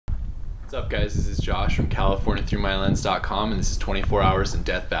What's up guys, this is Josh from CaliforniaThroughMyLens.com and this is 24 Hours in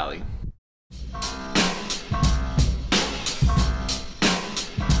Death Valley.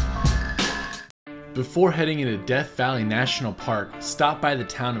 Before heading into Death Valley National Park, stop by the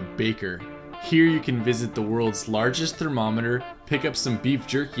town of Baker. Here you can visit the world's largest thermometer, pick up some beef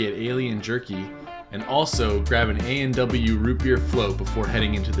jerky at Alien Jerky, and also grab an A&W root beer float before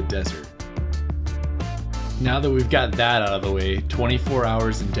heading into the desert. Now that we've got that out of the way, 24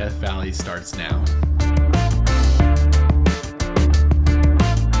 Hours in Death Valley starts now.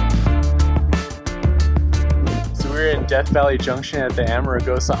 So we're in Death Valley Junction at the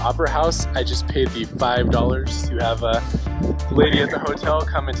Amargosa Opera House. I just paid the $5 to have a lady at the hotel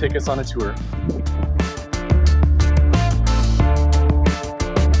come and take us on a tour.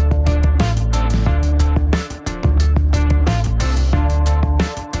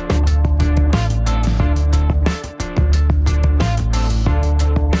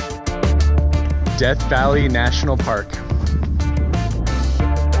 Death Valley National Park.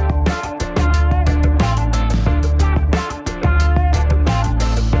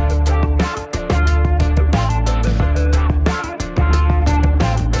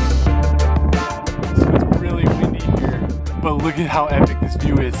 It's really windy here, but look at how epic this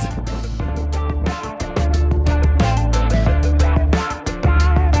view is.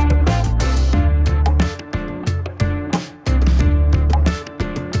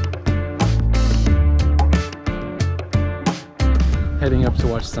 Heading up to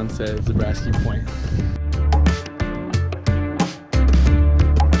watch sunset at Zabriskie Point.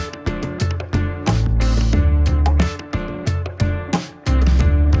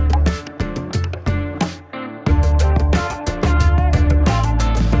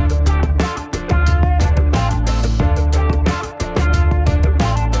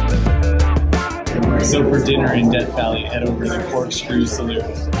 So for dinner in Death Valley, head over to the Corkscrew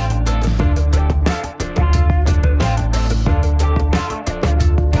Saloon.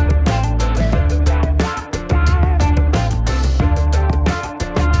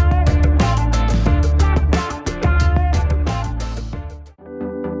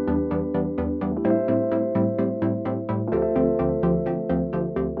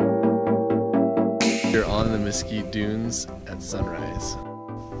 You're on the Mesquite Dunes at sunrise.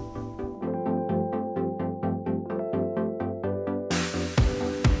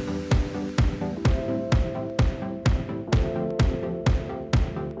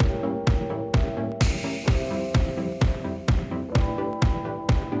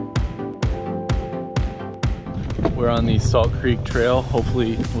 We're on the Salt Creek Trail.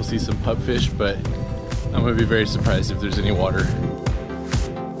 Hopefully we'll see some pupfish, but I'm gonna be very surprised if there's any water.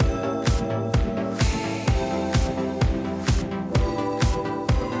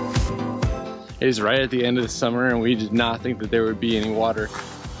 It is right at the end of the summer and we did not think that there would be any water,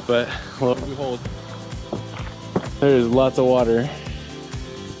 but lo and behold, there's lots of water.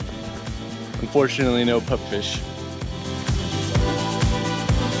 Unfortunately, no pupfish.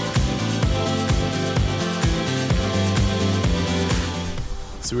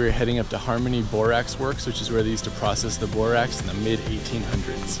 So we were heading up to Harmony Borax Works, which is where they used to process the borax in the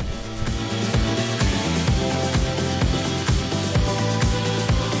mid-1800s.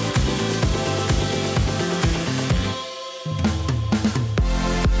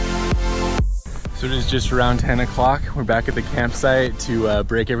 So it is just around 10 o'clock. We're back at the campsite to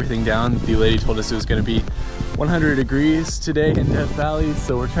break everything down. The lady told us it was gonna be 100 degrees today in Death Valley,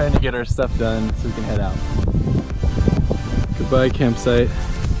 so we're trying to get our stuff done so we can head out. Goodbye, campsite.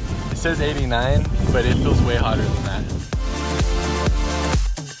 It says 89, but it feels way hotter than that.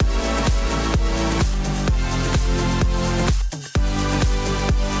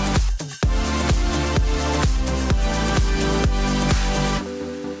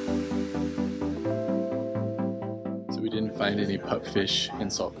 Find any pupfish in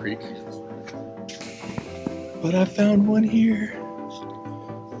Salt Creek, but I found one here.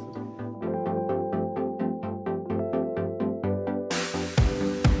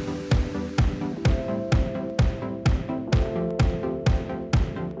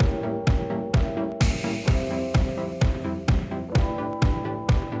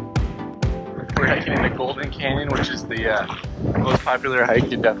 We're hiking in the Golden Canyon, which is the most popular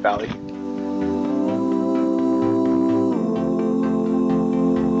hike in Death Valley.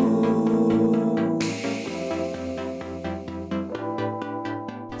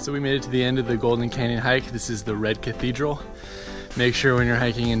 So we made it to the end of the Golden Canyon hike. This is the Red Cathedral. Make sure when you're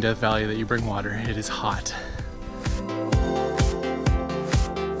hiking in Death Valley that you bring water. It is hot.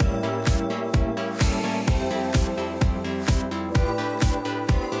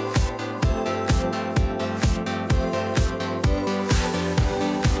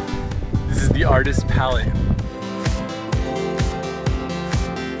 the artist palette.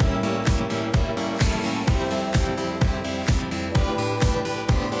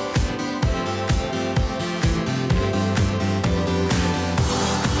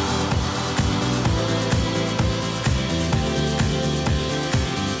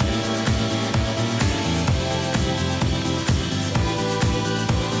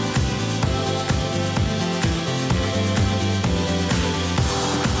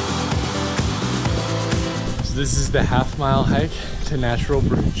 This is the half-mile hike to Natural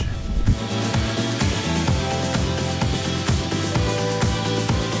Bridge.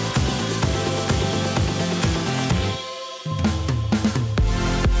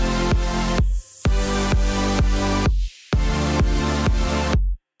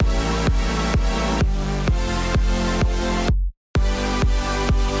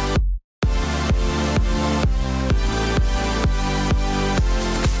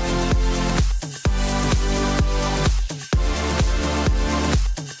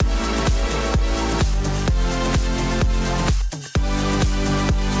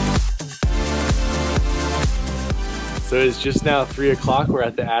 So it's just now 3 o'clock. We're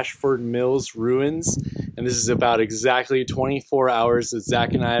at the Ashford Mill's ruins, and this is about exactly 24 hours that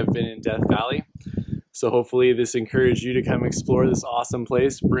Zach and I have been in Death Valley. So hopefully this encouraged you to come explore this awesome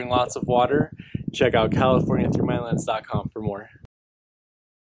place, bring lots of water. Check out CaliforniaThroughMyLens.com for more.